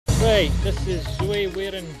Right, this is Zoe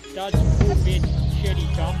wearing Dad's homemade Shedy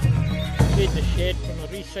cam. Made the shed from a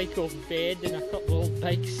recycled bed and a couple of old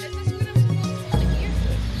bikes. You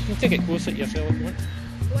can take it closer to yourself if you want.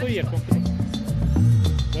 So you're comfortable.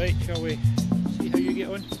 Right, shall we see how you get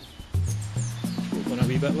on? It's going a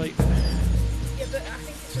wee bit light. Yeah, but I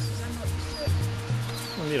think it's just because I'm not used to it.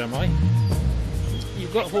 Well, neither am I.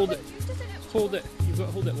 You've got to hold it. You've got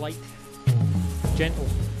to hold it light. Gentle.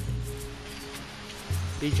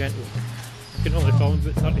 Be gentle. You can only film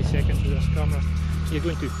about 30 seconds with this camera. You're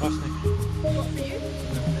going too fast now. What, for you?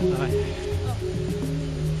 Aye.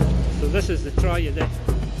 Oh. So this is the try you did.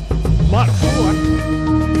 Mark 4.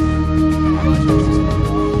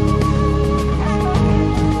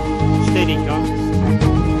 Steady cam.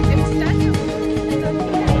 If it's Daniel,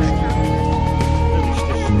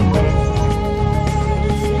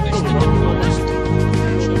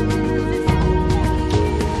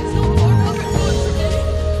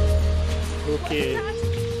 Okay.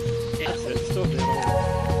 That's it. Stop there.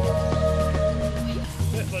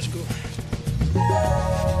 Right, let's go.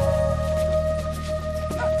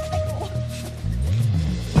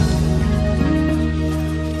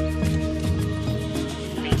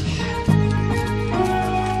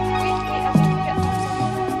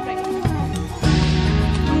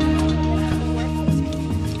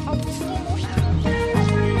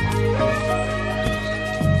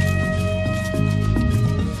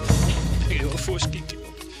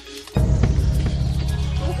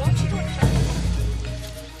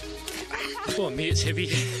 Oh mate, it's heavy.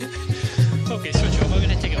 Okay, switch off.